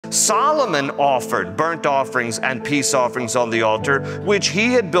Solomon offered burnt offerings and peace offerings on the altar, which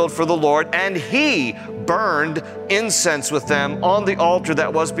he had built for the Lord, and he burned incense with them on the altar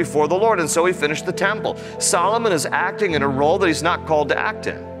that was before the Lord. And so he finished the temple. Solomon is acting in a role that he's not called to act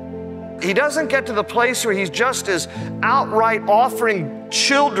in. He doesn't get to the place where he's just as outright offering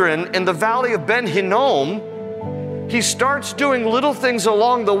children in the valley of Ben Hinnom. He starts doing little things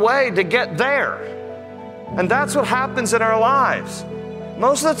along the way to get there. And that's what happens in our lives.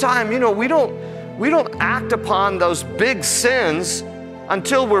 Most of the time, we don't act upon those big sins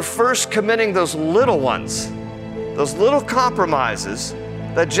until we're first committing those little ones, those little compromises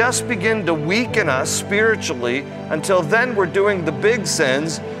that just begin to weaken us spiritually. Until then, we're doing the big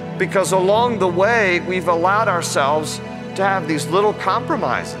sins because along the way, we've allowed ourselves to have these little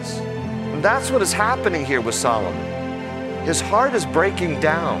compromises. And that's what is happening here with Solomon. His heart is breaking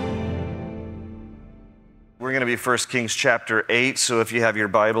down. We're going to be 1 Kings chapter 8, so if you have your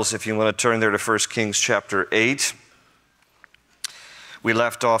Bibles, if you want to turn there to 1 Kings chapter 8. We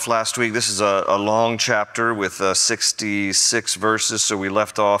left off last week. This is a long chapter with 66 verses, so we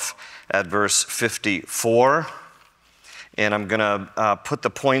left off at verse 54. And I'm going to put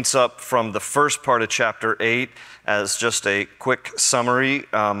the points up from the first part of chapter 8 as just a quick summary,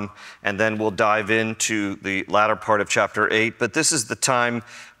 and then we'll dive into the latter part of chapter 8. But this is the time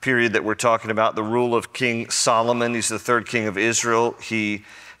period that we're talking about, the rule of King Solomon. He's the third king of Israel. He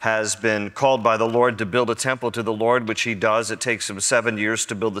has been called by the Lord to build a temple to the Lord, which he does. It takes him 7 years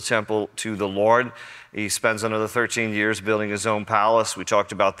to build the temple to the Lord. He spends another 13 years building his own palace. We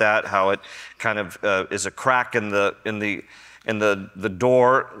talked about that, how it kind of is a crack in the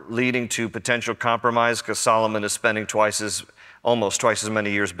door leading to potential compromise, because Solomon is spending almost twice as many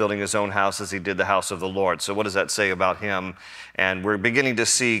years building his own house as he did the house of the Lord. So what does that say about him? And we're beginning to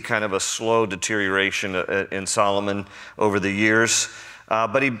see kind of a slow deterioration in Solomon over the years.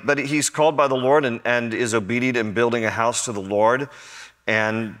 But he's called by the Lord and is obedient in building a house to the Lord.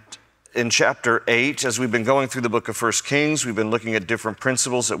 And in chapter 8, as we've been going through the book of 1 Kings, we've been looking at different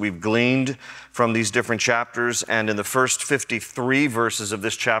principles that we've gleaned from these different chapters. And in the first 53 verses of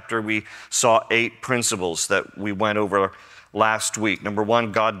this chapter, we saw 8 principles that we went over last week. Number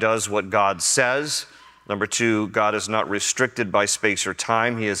 1, God does what God says. Number 2, God is not restricted by space or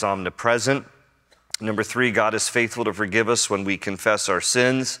time. He is omnipresent. Number 3, God is faithful to forgive us when we confess our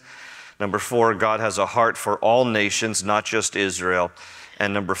sins. Number 4, God has a heart for all nations, not just Israel.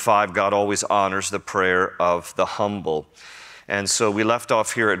 And number 5, God always honors the prayer of the humble. And so we left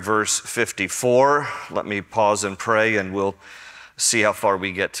off here at verse 54. Let me pause and pray, and we'll see how far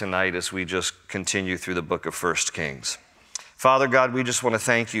we get tonight as we just continue through the book of 1 Kings. Father God, we just want to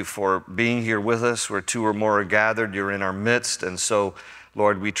thank you for being here with us. Where 2 or more are gathered, you're in our midst. And so,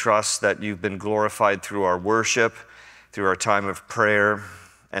 Lord, we trust that you've been glorified through our worship, through our time of prayer,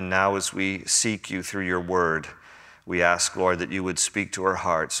 and now as we seek you through your word, we ask, Lord, that you would speak to our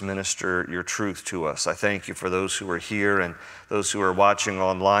hearts, minister your truth to us. I thank you for those who are here and those who are watching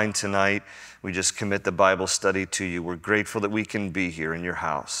online tonight. We just commit the Bible study to you. We're grateful that we can be here in your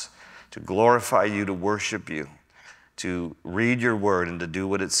house to glorify you, to worship you, to read your word and to do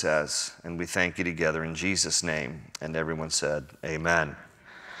what it says. And we thank you together in Jesus' name. And everyone said, amen.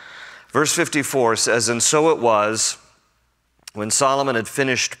 Verse 54 says, "And so it was, when Solomon had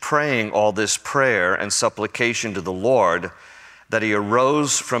finished praying all this prayer and supplication to the Lord, that he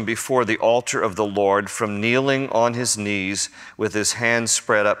arose from before the altar of the Lord, from kneeling on his knees with his hands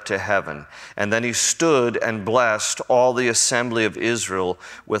spread up to heaven. And then he stood and blessed all the assembly of Israel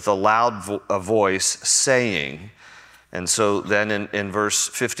with a loud voice, saying," and so then in verse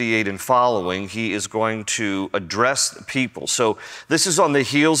 58 and following, he is going to address the people. So this is on the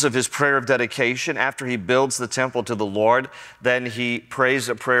heels of his prayer of dedication. After he builds the temple to the Lord, then he prays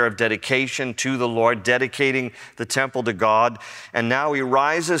a prayer of dedication to the Lord, dedicating the temple to God. And now he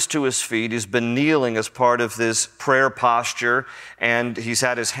rises to his feet. He's been kneeling as part of this prayer posture, and he's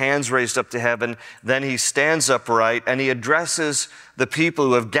had his hands raised up to heaven. Then he stands upright and he addresses the people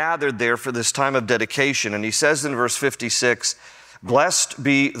who have gathered there for this time of dedication. And he says in verse 56, "Blessed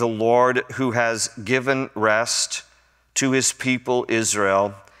be the Lord who has given rest to his people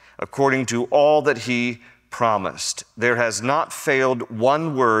Israel, according to all that he promised. There has not failed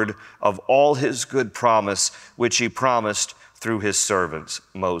one word of all his good promise, which he promised through his servant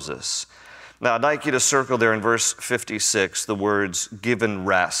Moses." Now, I'd like you to circle there in verse 56 the words "given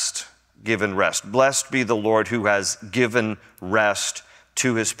rest." Given rest. Blessed be the Lord who has given rest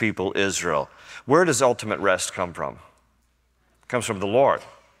to his people Israel. Where does ultimate rest come from? It comes from the Lord.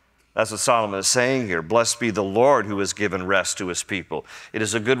 That's what Solomon is saying here. Blessed be the Lord who has given rest to his people. It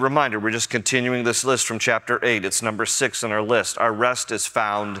is a good reminder. We're just continuing this list from chapter 8. It's number 6 on our list. Our rest is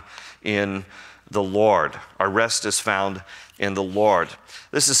found in the Lord. Our rest is found in the Lord.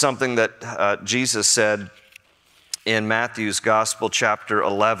 This is something that Jesus said in Matthew's Gospel, chapter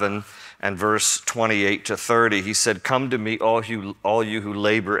 11 and verse 28 to 30. He said, "Come to me, all you who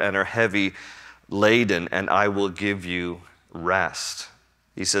labor and are heavy laden, and I will give you rest."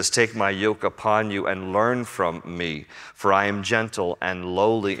 He says, "Take my yoke upon you and learn from me, for I am gentle and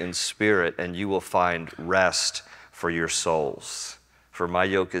lowly in spirit, and you will find rest for your souls. For my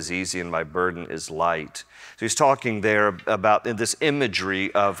yoke is easy and my burden is light." So he's talking there about this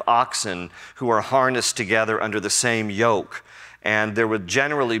imagery of oxen who are harnessed together under the same yoke. And there would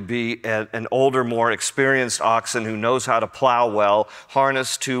generally be an older, more experienced oxen who knows how to plow well,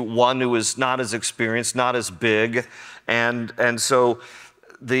 harnessed to one who is not as experienced, not as big. And so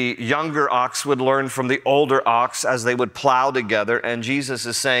the younger ox would learn from the older ox as they would plow together. And Jesus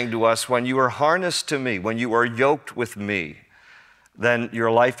is saying to us, when you are harnessed to me, when you are yoked with me, then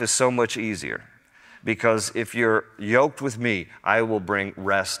your life is so much easier. Because if you're yoked with me, I will bring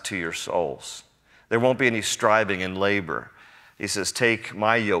rest to your souls. There won't be any striving and labor. He says, "Take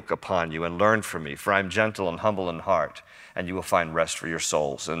my yoke upon you and learn from me, for I am gentle and humble in heart, and you will find rest for your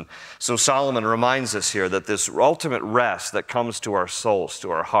souls." And so Solomon reminds us here that this ultimate rest that comes to our souls, to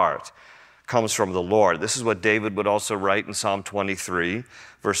our heart, comes from the Lord. This is what David would also write in Psalm 23,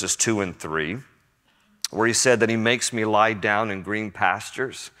 verses 2 and 3, where he said that he makes me lie down in green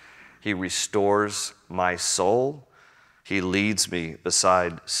pastures. He restores my soul. He leads me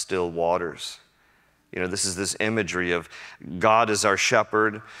beside still waters. You know, this is this imagery of God as our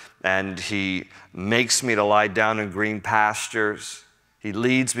shepherd, and he makes me to lie down in green pastures. He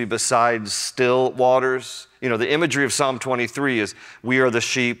leads me beside still waters. You know, the imagery of Psalm 23 is we are the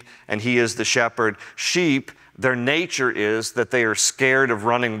sheep and he is the shepherd. Sheep, their nature is that they are scared of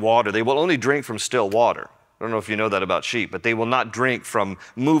running water. They will only drink from still water. I don't know if you know that about sheep, but they will not drink from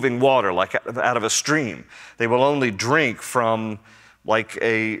moving water like out of a stream. They will only drink from like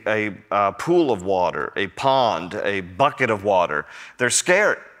a pool of water, a pond, a bucket of water. They're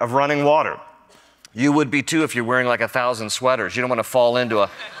scared of running water. You would be too if you're wearing like 1,000 sweaters. You don't want to fall into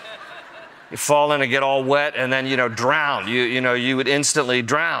you fall in and get all wet and then, drown. You would instantly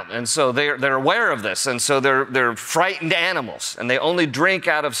drown. And so they're aware of this. And so they're frightened animals, and they only drink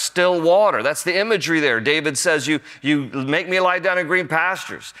out of still water. That's the imagery there. David says, you make me lie down in green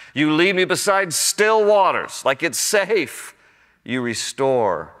pastures. You lead me beside still waters, like it's safe. You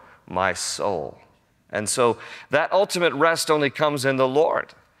restore my soul. And so that ultimate rest only comes in the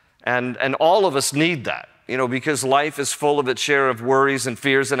Lord. And all of us need that, because life is full of its share of worries and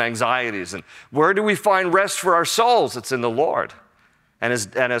fears and anxieties. And where do we find rest for our souls? It's in the Lord. And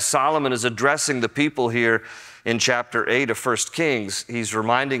as Solomon is addressing the people here in chapter 8 of 1 Kings, he's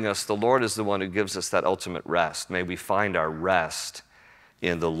reminding us the Lord is the one who gives us that ultimate rest. May we find our rest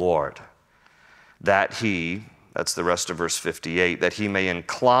in the Lord. That's the rest of verse 58, that he may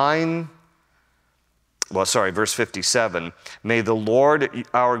incline, verse 57, may the Lord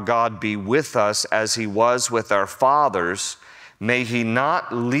our God be with us as he was with our fathers. May he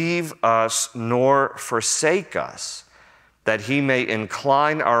not leave us nor forsake us, that he may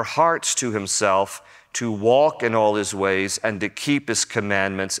incline our hearts to himself, to walk in all his ways and to keep his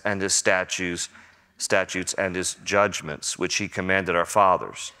commandments and his statutes and his judgments, which he commanded our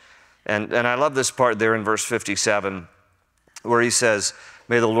fathers. And I love this part there in verse 57 where he says,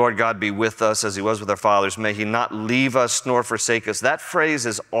 may the Lord God be with us as he was with our fathers. May he not leave us nor forsake us. That phrase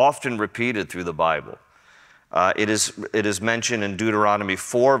is often repeated through the Bible. It is mentioned in Deuteronomy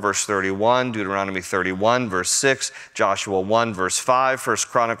 4, verse 31, Deuteronomy 31, verse 6, Joshua 1, verse 5, 1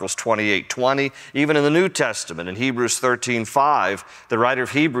 Chronicles 28, 20. Even in the New Testament, in Hebrews 13, 5, the writer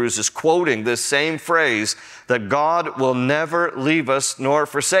of Hebrews is quoting this same phrase, that God will never leave us nor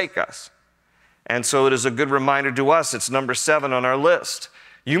forsake us. And so it is a good reminder to us. It's number 7 on our list.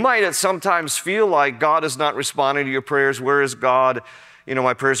 You might sometimes feel like God is not responding to your prayers. Where is God?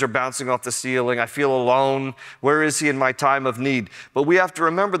 My prayers are bouncing off the ceiling. I feel alone. Where is he in my time of need? But we have to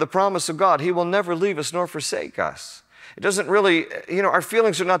remember the promise of God. He will never leave us nor forsake us. It doesn't really, our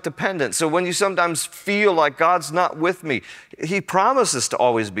feelings are not dependent. So when you sometimes feel like God's not with me, he promises to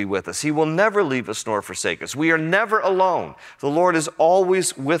always be with us. He will never leave us nor forsake us. We are never alone. The Lord is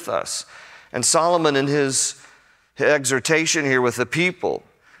always with us. And Solomon, in his exhortation here with the people,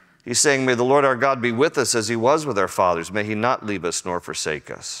 he's saying, may the Lord our God be with us as he was with our fathers. May he not leave us nor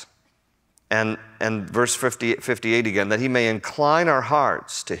forsake us. And verse 58 again, that he may incline our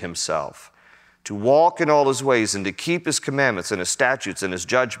hearts to himself, to walk in all his ways and to keep his commandments and his statutes and his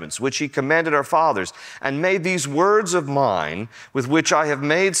judgments, which he commanded our fathers, and made these words of mine, with which I have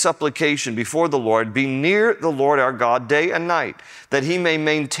made supplication before the Lord, be near the Lord our God day and night, that he may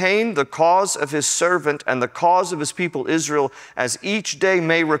maintain the cause of his servant and the cause of his people Israel, as each day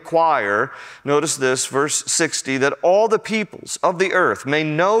may require." Notice this, verse 60, "that all the peoples of the earth may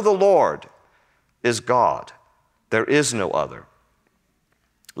know the Lord is God. There is no other.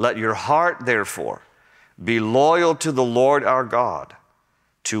 Let your heart, therefore, be loyal to the Lord our God,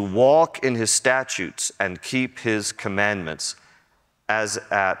 to walk in his statutes and keep his commandments as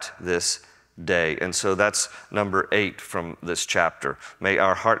at this day." And so that's number 8 from this chapter. May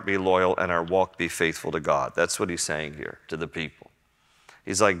our heart be loyal and our walk be faithful to God. That's what he's saying here to the people.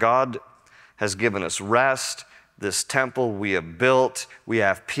 He's like, God has given us rest. This temple we have built. We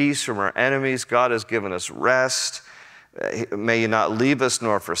have peace from our enemies. God has given us rest. May you not leave us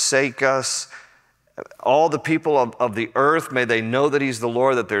nor forsake us. All the people of the earth, may they know that he's the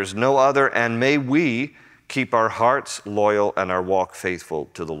Lord, that there's no other, and may we keep our hearts loyal and our walk faithful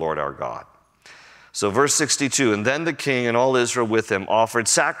to the Lord our God. So verse 62, "And then the king and all Israel with him offered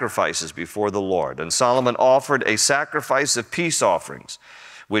sacrifices before the Lord. And Solomon offered a sacrifice of peace offerings,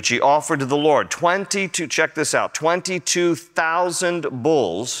 which he offered to the Lord. 22,000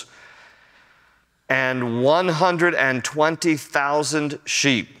 bulls and 120,000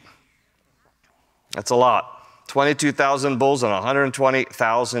 sheep." That's a lot. 22,000 bulls and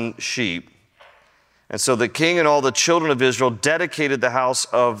 120,000 sheep. And so the king and all the children of Israel dedicated the house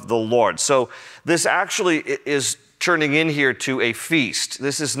of the Lord. So this actually is turning in here to a feast.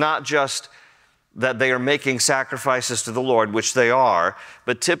 This is not just that they are making sacrifices to the Lord, which they are,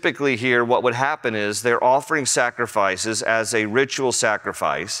 but typically here what would happen is they're offering sacrifices as a ritual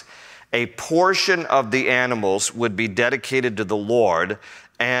sacrifice. A portion of the animals would be dedicated to the Lord,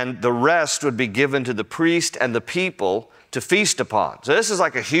 and the rest would be given to the priest and the people to feast upon. So this is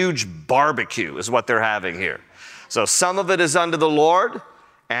like a huge barbecue is what they're having here. So some of it is unto the Lord,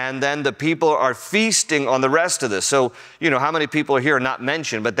 and then the people are feasting on the rest of this. So, you know, how many people here are not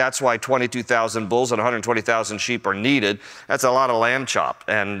mentioned, but that's why 22,000 bulls and 120,000 sheep are needed. That's a lot of lamb chop,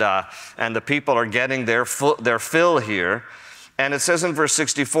 and the people are getting their fill here. And it says in verse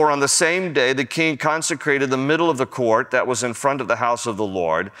 64, "On the same day the king consecrated the middle of the court that was in front of the house of the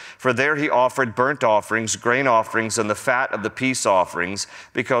Lord, for there he offered burnt offerings, grain offerings, and the fat of the peace offerings,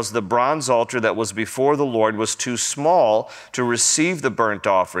 because the bronze altar that was before the Lord was too small to receive the burnt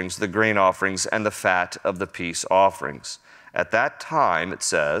offerings, the grain offerings, and the fat of the peace offerings. At that time," it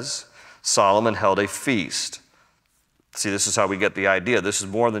says, "Solomon held a feast." See, this is how we get the idea. This is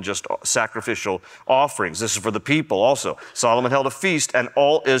more than just sacrificial offerings. This is for the people also. "Solomon held a feast, and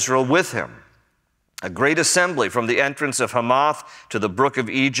all Israel with him. A great assembly from the entrance of Hamath to the brook of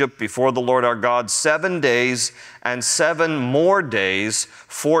Egypt before the Lord our God, 7 days, and 7 more days,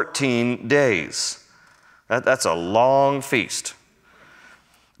 14 days. That's a long feast.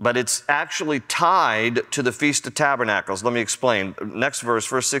 But it's actually tied to the Feast of Tabernacles. Let me explain. Next verse,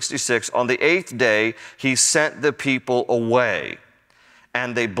 verse 66, "On the 8th day he sent the people away,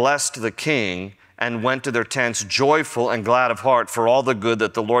 and they blessed the king and went to their tents joyful and glad of heart for all the good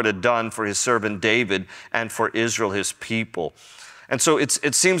that the Lord had done for his servant David and for Israel his people." And so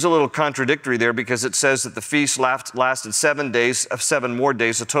it seems a little contradictory there, because it says that the feast lasted 7 days, 7 more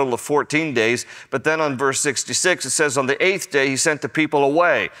days, a total of 14 days. But then on verse 66, it says on the 8th day, he sent the people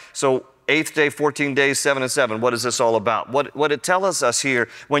away. So 8th day, 14 days, 7 and 7. What is this all about? What it tells us here,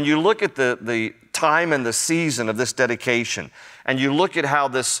 when you look at the time and the season of this dedication, and you look at how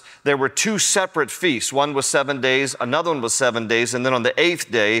there were 2 separate feasts. One was 7 days, another one was 7 days, and then on the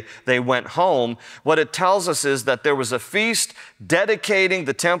 8th day, they went home. What it tells us is that there was a feast dedicating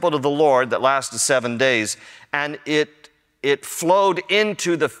the temple to the Lord that lasted 7 days, and it flowed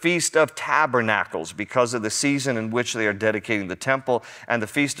into the Feast of Tabernacles because of the season in which they are dedicating the temple, and the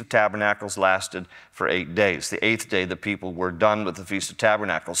Feast of Tabernacles lasted for 8 days. The 8th day, the people were done with the Feast of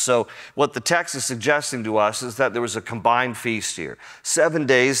Tabernacles. So what the text is suggesting to us is that there was a combined feast here. 7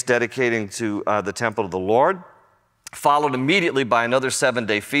 days dedicating to the temple of the Lord, followed immediately by another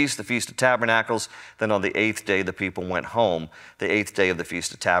 7-day feast, the Feast of Tabernacles. Then on the 8th day, the people went home, the 8th day of the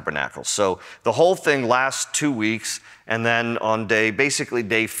Feast of Tabernacles. So the whole thing lasts 2 weeks, and then on basically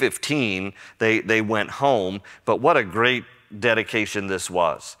day 15, they went home. But what a great dedication this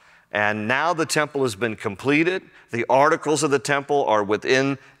was. And now the temple has been completed. The articles of the temple are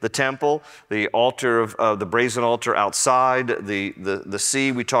within the temple. The altar of the brazen altar outside, the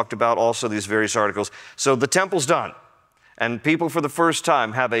sea we talked about, also these various articles. So the temple's done. And people for the first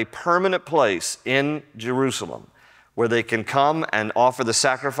time have a permanent place in Jerusalem where they can come and offer the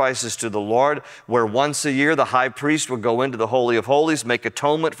sacrifices to the Lord, where once a year the high priest would go into the Holy of Holies, make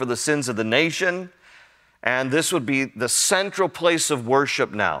atonement for the sins of the nation, and this would be the central place of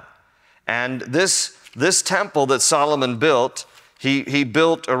worship now. And this temple that Solomon built, he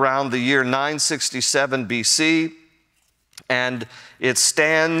built around the year 967 BC, and it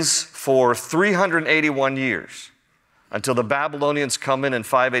stands for 381 years until the Babylonians come in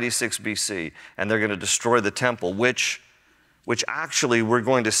 586 BC, and they're going to destroy the temple, which actually we're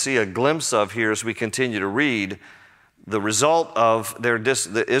going to see a glimpse of here as we continue to read the result of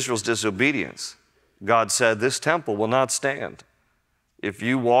Israel's disobedience. God said, this temple will not stand if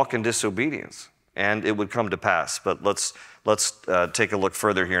you walk in disobedience, and it would come to pass. But let's take a look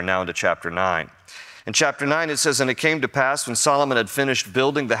further here now into chapter 9. In chapter 9 it says, and it came to pass when Solomon had finished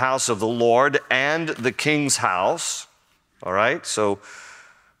building the house of the Lord and the king's house. All right, so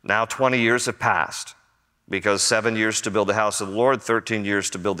now 20 years have passed, because 7 years to build the house of the Lord, 13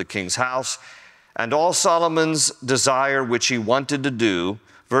 years to build the king's house, and all Solomon's desire which he wanted to do.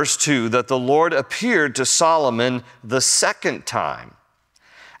 Verse 2, that the Lord appeared to Solomon the second time,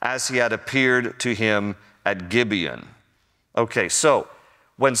 as he had appeared to him at Gibeon. Okay, so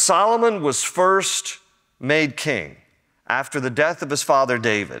when Solomon was first made king, after the death of his father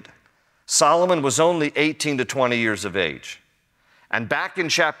David, Solomon was only 18 to 20 years of age. And back in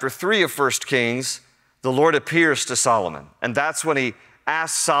chapter 3 of 1 Kings, the Lord appears to Solomon. And that's when he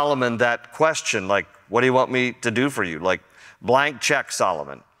asks Solomon that question, like, what do you want me to do for you? Like, blank check,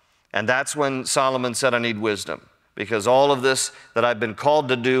 Solomon. And that's when Solomon said, I need wisdom, because all of this that I've been called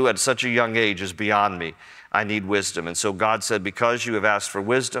to do at such a young age is beyond me. I need wisdom. And so God said, because you have asked for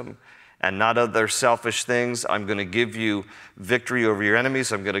wisdom and not other selfish things, I'm going to give you victory over your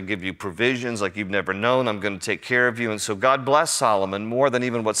enemies. I'm going to give you provisions like you've never known. I'm going to take care of you. And so God blessed Solomon more than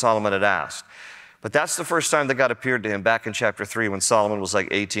even what Solomon had asked. But that's the first time that God appeared to him, back in chapter 3, when Solomon was like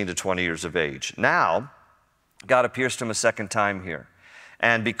 18 to 20 years of age. Now, God appears to him a second time here.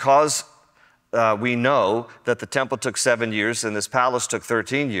 And because we know that the temple took 7 years and this palace took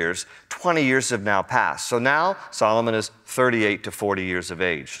 13 years, 20 years have now passed. So now Solomon is 38 to 40 years of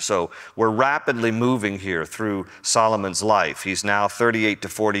age. So we're rapidly moving here through Solomon's life. He's now 38 to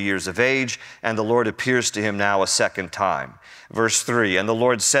 40 years of age, and the Lord appears to him now a second time. Verse 3, and the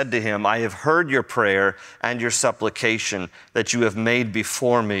Lord said to him, I have heard your prayer and your supplication that you have made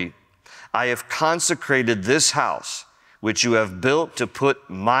before me. I have consecrated this house, which you have built to put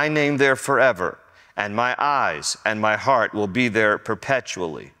my name there forever, and my eyes and my heart will be there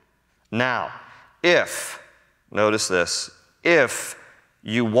perpetually. Now, notice this, if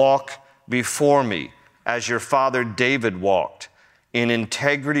you walk before me as your father David walked, in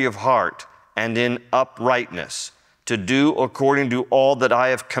integrity of heart and in uprightness, to do according to all that I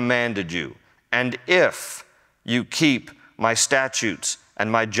have commanded you, and if you keep my statutes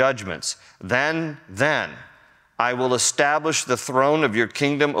and my judgments, then I will establish the throne of your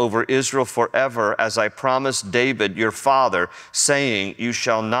kingdom over Israel forever, as I promised David, your father, saying, you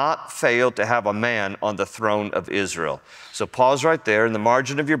shall not fail to have a man on the throne of Israel. So pause right there. In the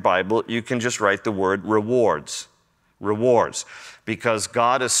margin of your Bible, you can just write the word rewards. Rewards. Because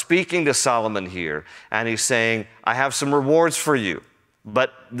God is speaking to Solomon here, and he's saying, I have some rewards for you,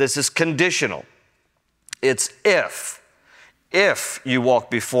 but this is conditional. It's if you walk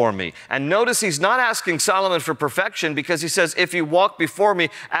before me. And notice he's not asking Solomon for perfection, because he says, if you walk before me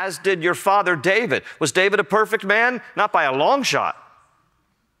as did your father David. Was David a perfect man? Not by a long shot.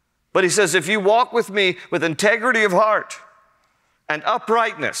 But he says, if you walk with me with integrity of heart and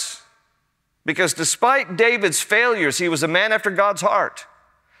uprightness, because despite David's failures, he was a man after God's heart.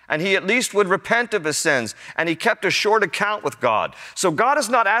 And he at least would repent of his sins, and he kept a short account with God. So God is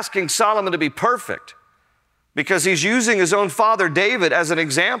not asking Solomon to be perfect, because he's using his own father David as an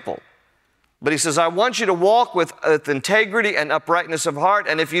example. But he says, I want you to walk with integrity and uprightness of heart,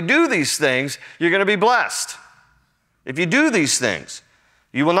 and if you do these things, you're going to be blessed. If you do these things,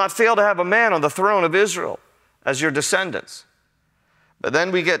 you will not fail to have a man on the throne of Israel as your descendants. But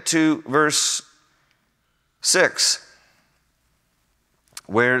then we get to verse 6,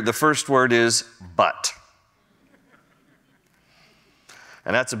 where the first word is but.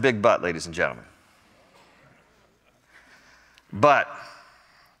 And that's a big but, ladies and gentlemen. But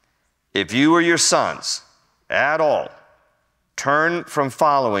if you or your sons at all turn from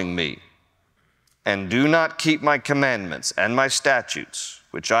following me and do not keep my commandments and my statutes,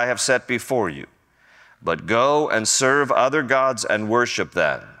 which I have set before you, but go and serve other gods and worship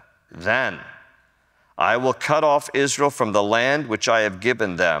them, then I will cut off Israel from the land which I have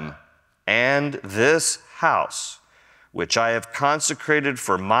given them, and this house which I have consecrated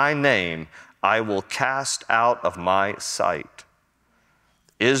for my name, I will cast out of my sight.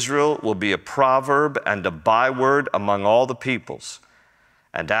 Israel will be a proverb and a byword among all the peoples.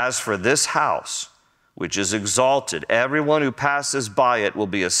 And as for this house, which is exalted, everyone who passes by it will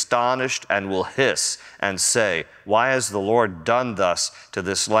be astonished and will hiss and say, why has the Lord done thus to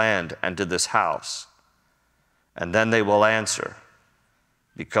this land and to this house? And then they will answer,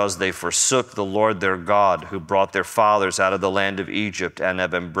 because they forsook the Lord their God, who brought their fathers out of the land of Egypt, and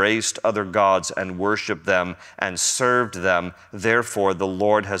have embraced other gods and worshiped them and served them. Therefore, the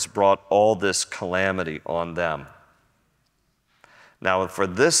Lord has brought all this calamity on them. Now, for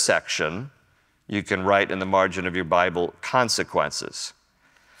this section, you can write in the margin of your Bible, consequences.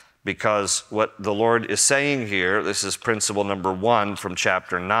 Because what the Lord is saying here, this is principle number 1 from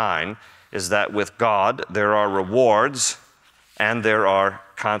chapter 9, is that with God, there are rewards and there are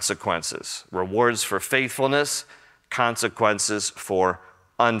consequences. Rewards for faithfulness, consequences for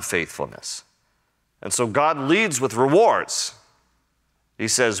unfaithfulness. And so God leads with rewards. He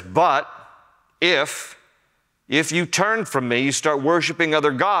says, but if you turn from me, you start worshiping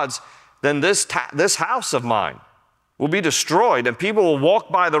other gods, then this house of mine will be destroyed, and people will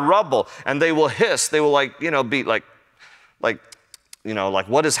walk by the rubble, and they will hiss. They will be like,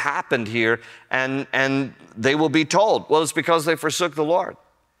 what has happened here? And they will be told, well, it's because they forsook the Lord,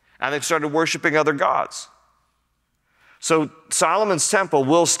 and they've started worshiping other gods. So Solomon's temple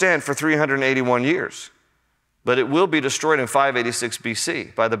will stand for 381 years, but it will be destroyed in 586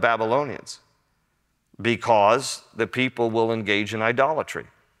 BC by the Babylonians, because the people will engage in idolatry.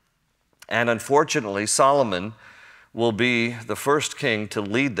 And unfortunately, Solomon will be the first king to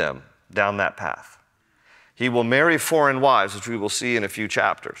lead them down that path. He will marry foreign wives, which we will see in a few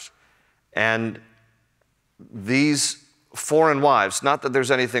chapters. And these foreign wives, not that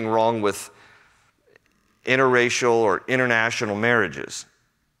there's anything wrong with interracial or international marriages.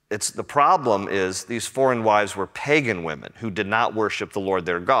 The problem is these foreign wives were pagan women who did not worship the Lord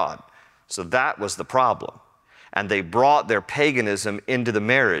their God. So that was the problem. And they brought their paganism into the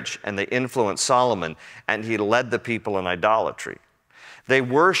marriage, and they influenced Solomon, and he led the people in idolatry. They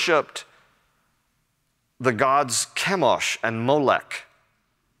worshiped the gods Chemosh and Molech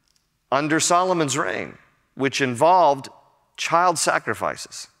under Solomon's reign, which involved child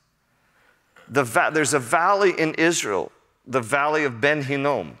sacrifices. There's a valley in Israel, the valley of Ben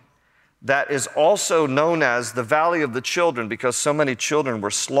Hinnom, that is also known as the Valley of the Children, because so many children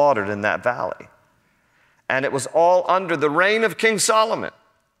were slaughtered in that valley. And it was all under the reign of King Solomon.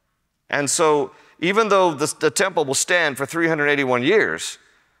 And so even though the temple will stand for 381 years,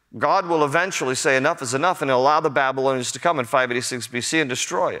 God will eventually say enough is enough, and he'll allow the Babylonians to come in 586 BC and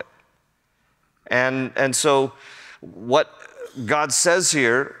destroy it. And so what God says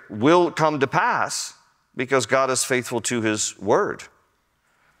here will come to pass because God is faithful to his word.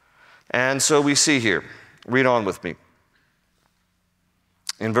 And so we see here, read on with me.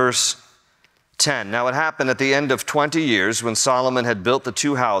 In verse 10, now it happened at the end of 20 years when Solomon had built the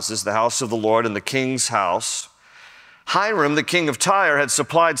two houses, the house of the Lord and the king's house. Hiram, the king of Tyre, had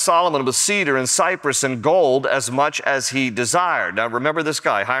supplied Solomon with cedar and cypress and gold as much as he desired. Now remember this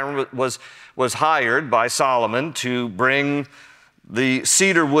guy. Hiram was hired by Solomon to bring the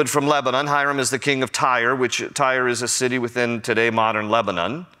cedar wood from Lebanon. Hiram is the king of Tyre, which Tyre is a city within today modern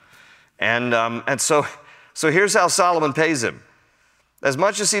Lebanon. And so here's how Solomon pays him. As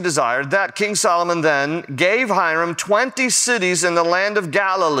much as he desired, that King Solomon then gave Hiram 20 cities in the land of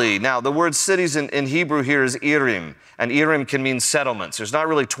Galilee. Now, the word cities in Hebrew here is Irim, and Irim can mean settlements. There's not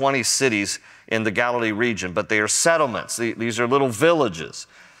really 20 cities in the Galilee region, but they are settlements. These are little villages.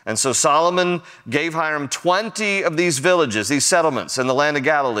 And so Solomon gave Hiram 20 of these villages, these settlements in the land of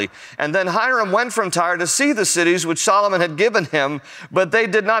Galilee. And then Hiram went from Tyre to see the cities which Solomon had given him, but they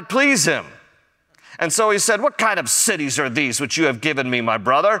did not please him. And so he said, what kind of cities are these which you have given me, my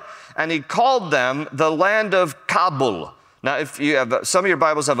brother? And he called them the land of Kabul. Now, if you have, some of your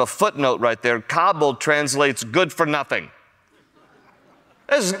Bibles have a footnote right there. Kabul translates good for nothing.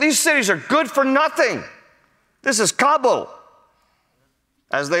 These cities are good for nothing. This is Kabul,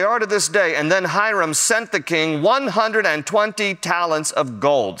 as they are to this day. And then Hiram sent the king 120 talents of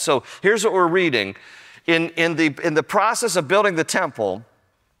gold. So here's what we're reading. In the process of building the temple,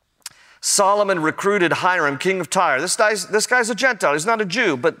 Solomon recruited Hiram, king of Tyre. This guy's a Gentile. He's not a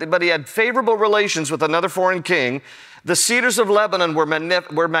Jew, but he had favorable relations with another foreign king. The cedars of Lebanon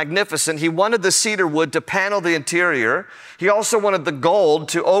were magnificent. He wanted the cedar wood to panel the interior. He also wanted the gold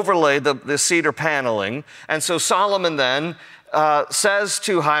to overlay the cedar paneling. And so Solomon then says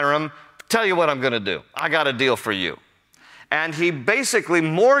to Hiram, tell you what I'm going to do. I got a deal for you. And he basically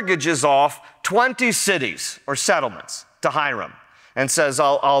mortgages off 20 cities or settlements to Hiram. and says,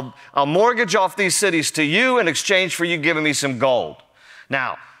 I'll mortgage off these cities to you in exchange for you giving me some gold.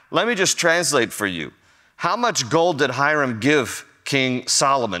 Now, let me just translate for you. How much gold did Hiram give King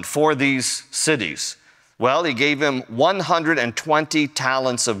Solomon for these cities? Well, he gave him 120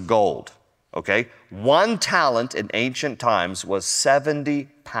 talents of gold, okay? 1 talent in ancient times was 70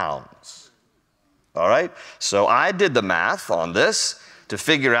 pounds, all right? So I did the math on this to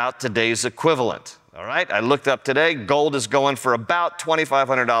figure out today's equivalent, all right? I looked up today, gold is going for about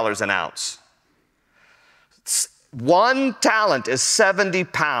 $2,500 an ounce. 1 talent is 70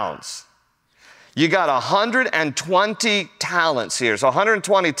 pounds. You got 120 talents here. So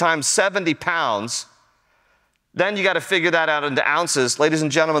 120 times 70 pounds. Then you got to figure that out into ounces. Ladies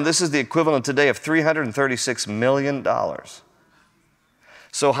and gentlemen, this is the equivalent today of $336 million.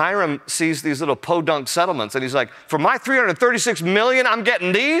 So Hiram sees these little podunk settlements and he's like, for my $336 million, I'm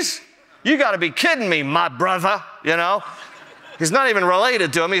getting these? You got to be kidding me, my brother, you know? He's not even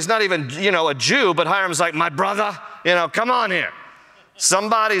related to him. He's not even, a Jew, but Hiram's like, my brother, come on here.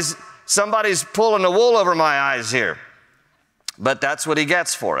 Somebody's pulling the wool over my eyes here. But that's what he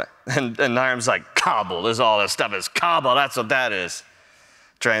gets for it. And Hiram's like, cobble, all this stuff is cobble. That's what that is.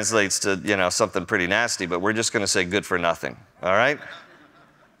 Translates to, something pretty nasty, but we're just going to say good for nothing, all right?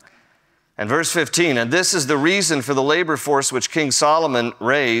 And verse 15, and this is the reason for the labor force which King Solomon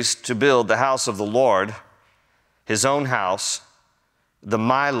raised to build the house of the Lord, his own house, the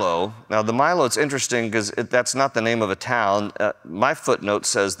Milo. Now, the Milo, it's interesting because that's not the name of a town. My footnote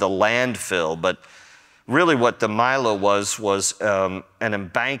says the landfill, but really what the Milo was an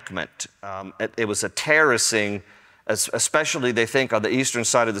embankment. It was a terracing, especially they think on the eastern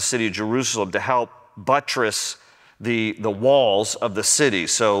side of the city of Jerusalem to help buttress the walls of the city.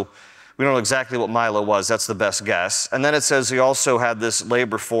 So we don't know exactly what Milo was. That's the best guess. And then it says he also had this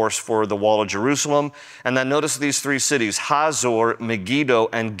labor force for the wall of Jerusalem. And then notice these 3 cities, Hazor, Megiddo,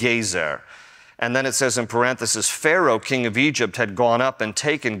 and Gezer. And then it says in parentheses, Pharaoh, king of Egypt, had gone up and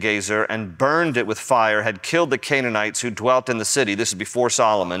taken Gezer and burned it with fire, had killed the Canaanites who dwelt in the city. This is before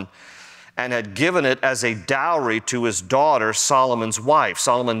Solomon. And had given it as a dowry to his daughter, Solomon's wife.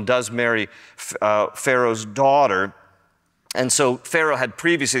 Solomon does marry Pharaoh's daughter. And so Pharaoh had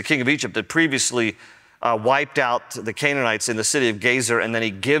previously, the king of Egypt, had previously wiped out the Canaanites in the city of Gezer, and then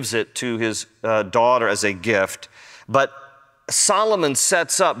he gives it to his daughter as a gift. But Solomon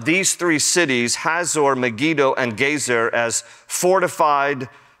sets up these 3 cities, Hazor, Megiddo, and Gezer, as fortified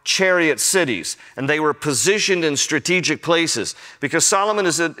chariot cities, and they were positioned in strategic places because Solomon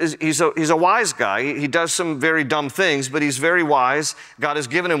is a wise guy. He does some very dumb things, but he's very wise. God has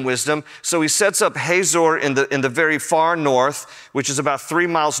given him wisdom. So he sets up Hazor in the very far north, which is about 3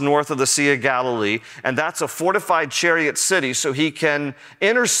 miles north of the Sea of Galilee, and that's a fortified chariot city, so he can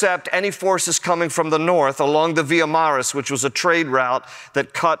intercept any forces coming from the north along the Via Maris, which was a trade route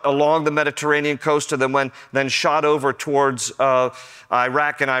that cut along the Mediterranean coast and then shot over towards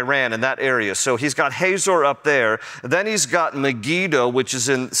Iraq and Iran in that area. So he's got Hazor up there. Then he's got Megiddo, which is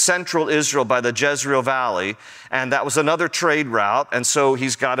in central Israel by the Jezreel Valley. And that was another trade route. And so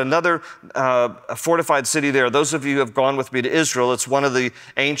he's got another fortified city there. Those of you who have gone with me to Israel, it's one of the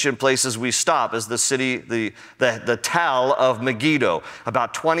ancient places we stop, is the city, the Tell of Megiddo.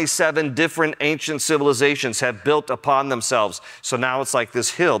 About 27 different ancient civilizations have built upon themselves. So now it's like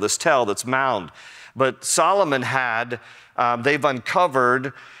this hill, this Tell, that's mound. But Solomon they've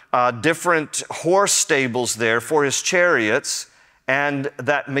uncovered different horse stables there for his chariots, and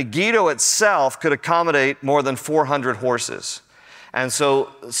that Megiddo itself could accommodate more than 400 horses. And so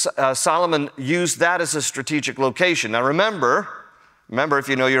Solomon used that as a strategic location. Now remember, if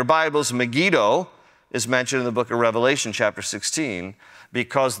you know your Bibles, Megiddo is mentioned in the book of Revelation, chapter 16,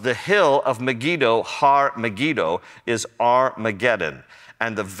 because the hill of Megiddo, Har Megiddo, is Armageddon.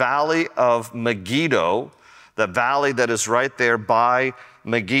 And the valley of Megiddo, the valley that is right there by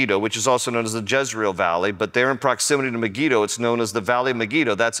Megiddo, which is also known as the Jezreel Valley, but there in proximity to Megiddo, it's known as the Valley of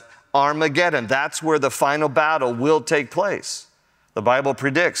Megiddo. That's Armageddon. That's where the final battle will take place. The Bible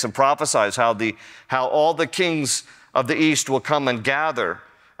predicts and prophesies how all the kings of the east will come and gather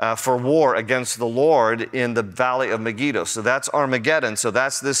for war against the Lord in the Valley of Megiddo. So that's Armageddon. So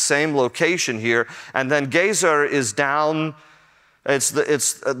that's this same location here. And then Gezer is down, it's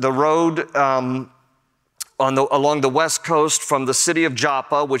the road along the west coast from the city of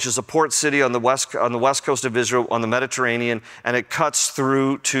Joppa, which is a port city on the west coast of Israel, on the Mediterranean, and it cuts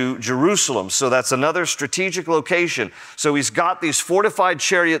through to Jerusalem. So that's another strategic location. So he's got these fortified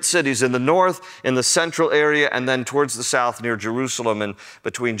chariot cities in the north, in the central area, and then towards the south near Jerusalem and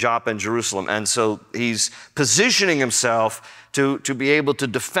between Joppa and Jerusalem. And so he's positioning himself to be able to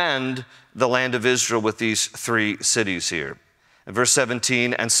defend the land of Israel with these 3 cities here. And verse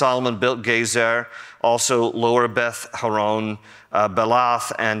 17, and Solomon built Gezer, also Lower Beth Horon,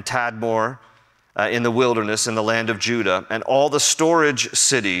 Belath, and Tadmor in the wilderness in the land of Judah, and all the storage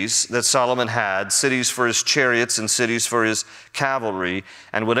cities that Solomon had, cities for his chariots and cities for his cavalry,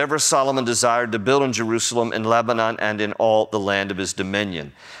 and whatever Solomon desired to build in Jerusalem, in Lebanon, and in all the land of his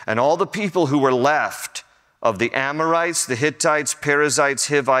dominion. And all the people who were left of the Amorites, the Hittites, Perizzites,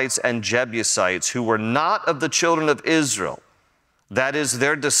 Hivites, and Jebusites, who were not of the children of Israel, that is,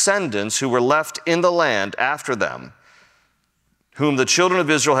 their descendants who were left in the land after them, whom the children of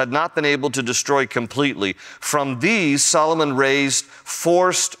Israel had not been able to destroy completely. From these Solomon raised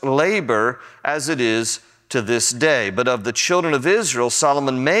forced labor, as it is to this day. But of the children of Israel,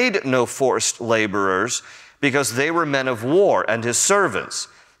 Solomon made no forced laborers, because they were men of war, and his servants,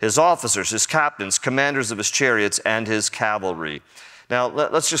 his officers, his captains, commanders of his chariots, and his cavalry. Now,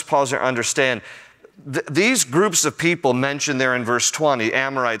 let's just pause there and understand. These groups of people mentioned there in verse 20,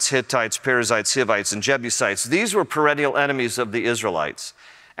 Amorites, Hittites, Perizzites, Hivites, and Jebusites, these were perennial enemies of the Israelites.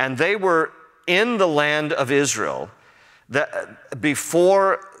 And they were in the land of Israel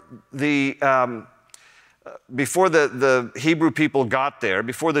before the Hebrew people got there,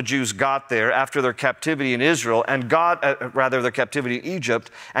 before the Jews got there, after their captivity in Israel, and their captivity in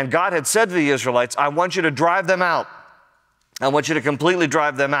Egypt, and God had said to the Israelites, I want you to drive them out. I want you to completely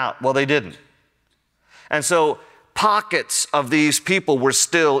drive them out. Well, they didn't. And so pockets of these people were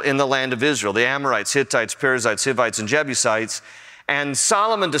still in the land of Israel, the Amorites, Hittites, Perizzites, Hivites, and Jebusites. And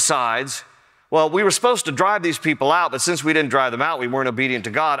Solomon decides, well, we were supposed to drive these people out, but since we didn't drive them out, we weren't obedient to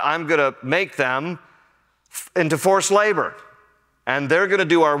God, I'm going to make them into forced labor. And they're going to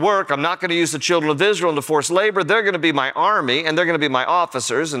do our work. I'm not going to use the children of Israel into forced labor. They're going to be my army, and they're going to be my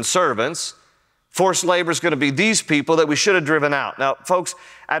officers and servants. Forced labor is going to be these people that we should have driven out. Now, folks,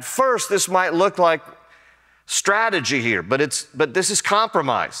 at first, this might look like strategy here, but this is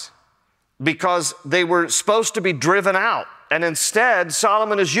compromise, because they were supposed to be driven out, and instead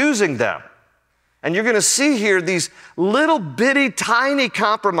Solomon is using them. And you're going to see here these little bitty tiny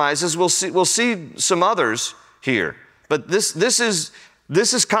compromises. We'll see some others here, but this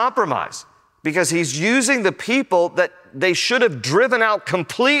is compromise, because he's using the people that they should have driven out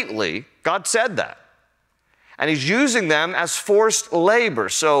completely. God said that, and he's using them as forced labor.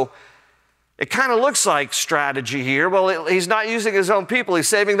 So it kind of looks like strategy here. Well, he's not using his own people. He's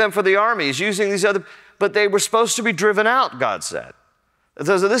saving them for the army. He's using these other, but they were supposed to be driven out, God said.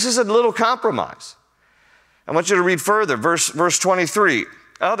 So this is a little compromise. I want you to read further, verse 23.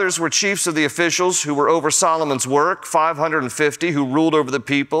 Others were chiefs of the officials who were over Solomon's work, 550 who ruled over the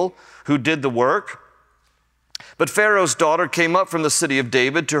people who did the work. But Pharaoh's daughter came up from the city of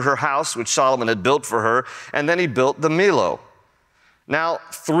David to her house, which Solomon had built for her, and then he built the Millo. Now,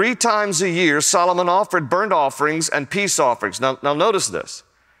 3 times a year, Solomon offered burnt offerings and peace offerings. Now notice this.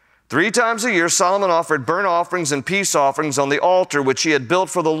 3 times a year, Solomon offered burnt offerings and peace offerings on the altar which he had built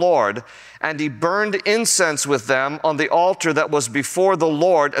for the Lord, and he burned incense with them on the altar that was before the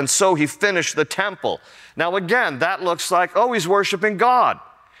Lord, and so he finished the temple. Now again, that looks like, oh, he's worshiping God.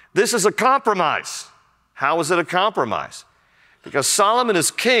 This is a compromise. How is it a compromise? Because Solomon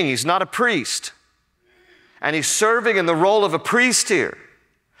is king, he's not a priest. And he's serving in the role of a priest here.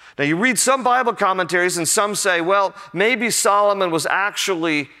 Now you read some Bible commentaries and some say, well, maybe Solomon was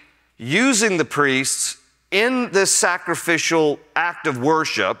actually using the priests in this sacrificial act of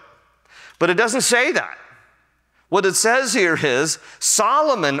worship, but it doesn't say that. What it says here is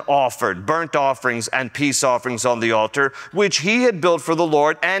Solomon offered burnt offerings and peace offerings on the altar, which he had built for the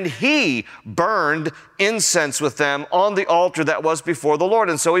Lord, and he burned incense with them on the altar that was before the Lord.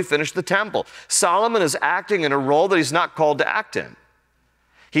 And so he finished the temple. Solomon is acting in a role that he's not called to act in.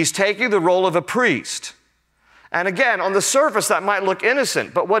 He's taking the role of a priest. And again, on the surface, that might look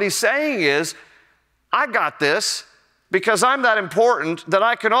innocent, but what he's saying is, I got this, because I'm that important that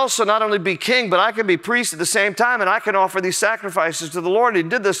I can also not only be king, but I can be priest at the same time, and I can offer these sacrifices to the Lord. He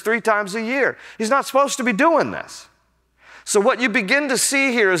did this 3 times a year. He's not supposed to be doing this. So what you begin to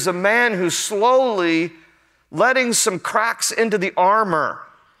see here is a man who's slowly letting some cracks into the armor,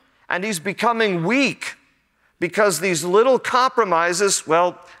 and he's becoming weak because these little compromises,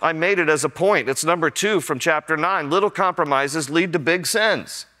 well, I made it as a point. It's number 2 from chapter 9. Little compromises lead to big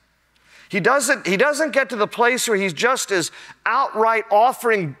sins. He doesn't get to the place where he's just as outright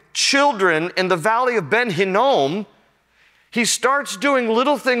offering children in the valley of Ben Hinnom. He starts doing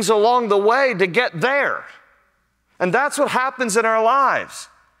little things along the way to get there. And that's what happens in our lives.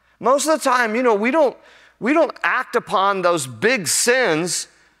 Most of the time, we don't act upon those big sins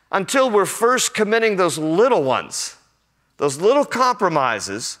until we're first committing those little ones, those little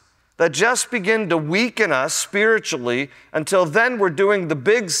compromises that just begin to weaken us spiritually until then we're doing the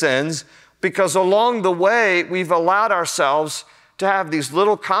big sins because along the way we've allowed ourselves to have these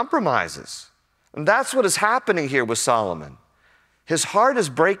little compromises. And that's what is happening here with Solomon. His heart is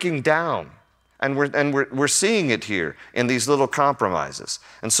breaking down, and we're seeing it here in these little compromises.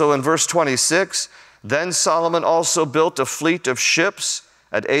 And so in verse 26, then Solomon also built a fleet of ships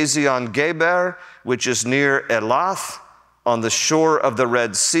at Ezion-Geber, which is near Elath, on the shore of the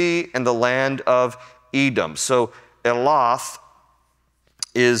Red Sea in the land of Edom. So Elath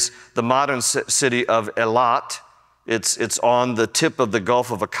is the modern city of Elat. It's on the tip of the Gulf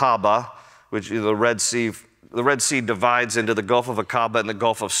of Aqaba, which is the Red Sea. The Red Sea divides into the Gulf of Aqaba and the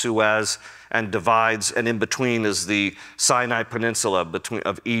Gulf of Suez, and divides, and in between is the Sinai Peninsula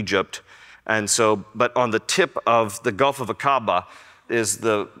of Egypt. And so, but on the tip of the Gulf of Aqaba is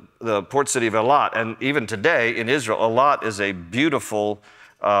the port city of Elat. And even today in Israel, Elat is a beautiful,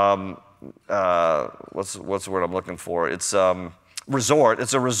 what's the word I'm looking for? It's resort.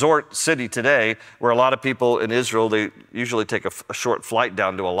 It's a resort city today where a lot of people in Israel, they usually take a short flight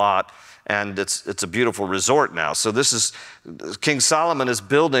down to Elat, and it's a beautiful resort now. So King Solomon is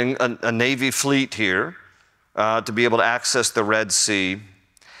building a navy fleet here to be able to access the Red Sea.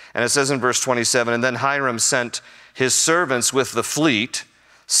 And it says in verse 27, and then Hiram sent his servants with the fleet,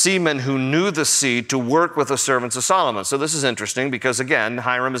 seamen who knew the sea, to work with the servants of Solomon. So this is interesting because, again,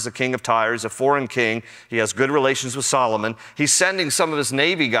 Hiram is the king of Tyre. He's a foreign king. He has good relations with Solomon. He's sending some of his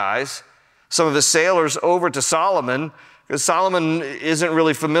navy guys, some of his sailors over to Solomon, because Solomon isn't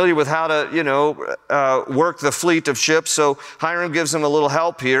really familiar with how to, work the fleet of ships. So Hiram gives him a little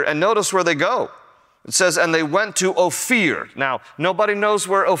help here. And notice where they go. It says, and they went to Ophir. Now, nobody knows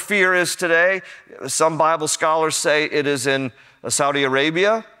where Ophir is today. Some Bible scholars say it is in Saudi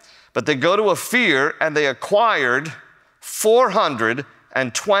Arabia. But they go to Ophir, and they acquired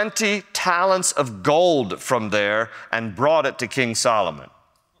 420 talents of gold from there and brought it to King Solomon.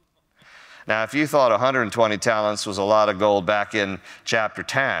 Now, if you thought 120 talents was a lot of gold back in chapter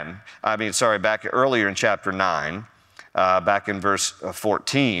 10, back earlier in chapter 9, back in verse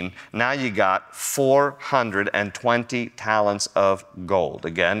 14, now you got 420 talents of gold.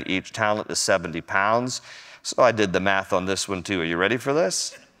 Again, each talent is 70 pounds. So I did the math on this one too. Are you ready for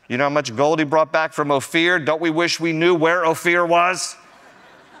this? You know how much gold he brought back from Ophir? Don't we wish we knew where Ophir was?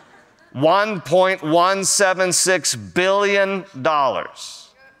 $1.176 billion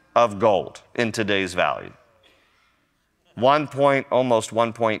of gold in today's value. Almost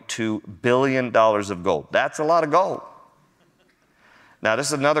 $1.2 billion of gold. That's a lot of gold. Now, this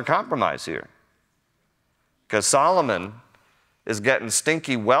is another compromise here, because Solomon is getting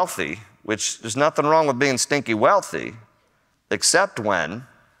stinky wealthy, which there's nothing wrong with being stinky wealthy, except when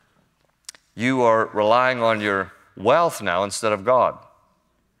you are relying on your wealth now instead of God.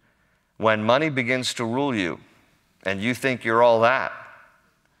 When money begins to rule you and you think you're all that.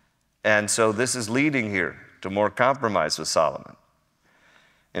 And so this is leading here to more compromise with Solomon.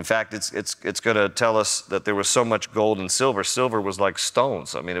 In fact, it's going to tell us that there was so much gold and silver. Silver was like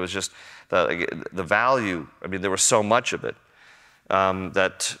stones. I mean, it was just the value. I mean, there was so much of it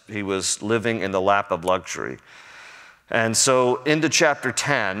that he was living in the lap of luxury. And so into chapter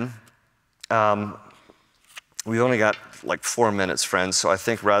 10, we only got like 4 minutes, friends. So I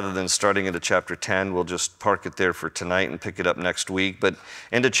think rather than starting into chapter 10, we'll just park it there for tonight and pick it up next week. But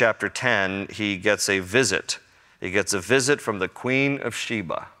into chapter 10, he gets a visit. He gets a visit from the Queen of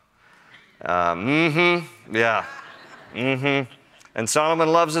Sheba. And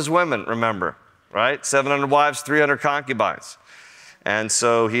Solomon loves his women, remember, right? 700 wives, 300 concubines. And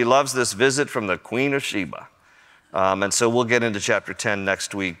so he loves this visit from the Queen of Sheba. And so we'll get into chapter 10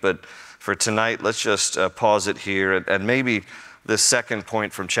 next week. But for tonight, let's just pause it here. And maybe this second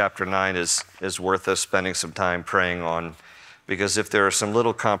point from chapter 9 is worth us spending some time praying on. Because if there are some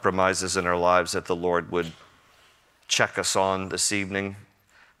little compromises in our lives that the Lord would check us on this evening,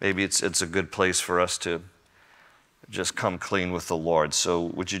 maybe it's a good place for us to just come clean with the Lord. So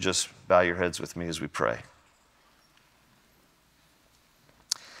would you just bow your heads with me as we pray?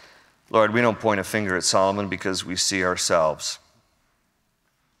 Lord, we don't point a finger at Solomon because we see ourselves.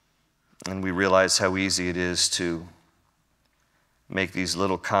 And we realize how easy it is to make these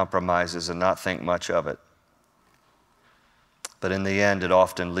little compromises and not think much of it. But in the end, it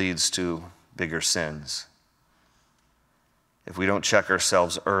often leads to bigger sins. If we don't check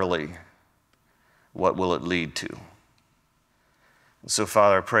ourselves early, what will it lead to? And so,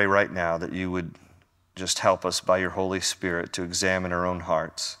 Father, I pray right now that you would just help us by your Holy Spirit to examine our own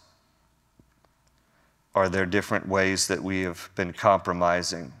hearts. Are there different ways that we have been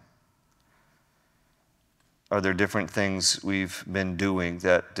compromising? Are there different things we've been doing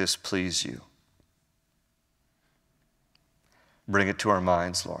that displease you? Bring it to our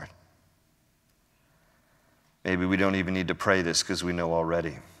minds, Lord. Maybe we don't even need to pray this because we know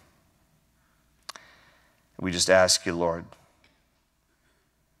already. We just ask you, Lord,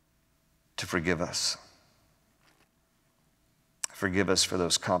 to forgive us. Forgive us for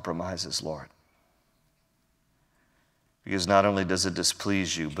those compromises, Lord. Because not only does it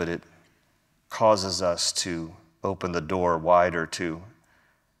displease you, but it causes us to open the door wider to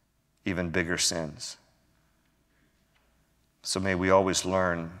even bigger sins. So may we always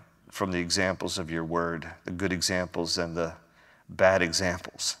learn from the examples of your word, the good examples and the bad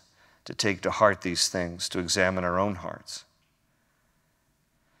examples, to take to heart these things, to examine our own hearts.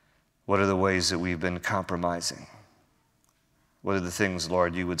 What are the ways that we've been compromising? What are the things,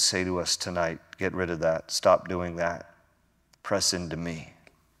 Lord, you would say to us tonight? Get rid of that. Stop doing that. Press into me.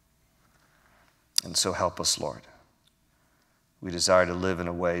 And so help us, Lord. We desire to live in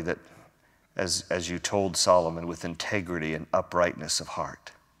a way that, as you told Solomon, with integrity and uprightness of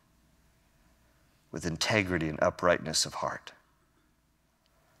heart. With integrity and uprightness of heart.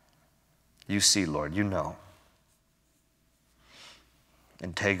 You see, Lord, you know.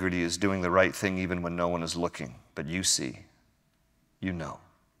 Integrity is doing the right thing even when no one is looking, but you see, you know.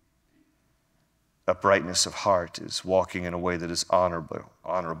 Uprightness of heart is walking in a way that is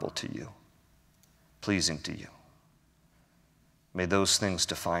honorable to you, pleasing to you. May those things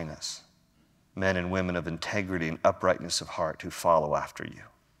define us, men and women of integrity and uprightness of heart who follow after you.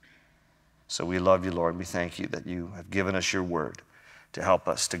 So we love you, Lord. We thank you that you have given us your word to help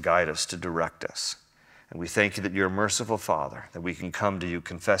us, to guide us, to direct us. And we thank you that you're a merciful Father, that we can come to you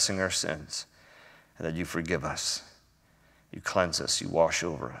confessing our sins, and that you forgive us. You cleanse us, you wash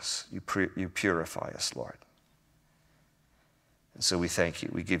over us, you purify us, Lord. And so we thank you.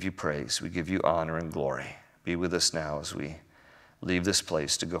 We give you praise. We give you honor and glory. Be with us now as we leave this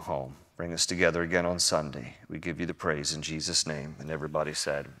place to go home. Bring us together again on Sunday. We give you the praise in Jesus' name. And everybody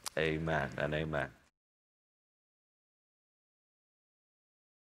said, amen and amen.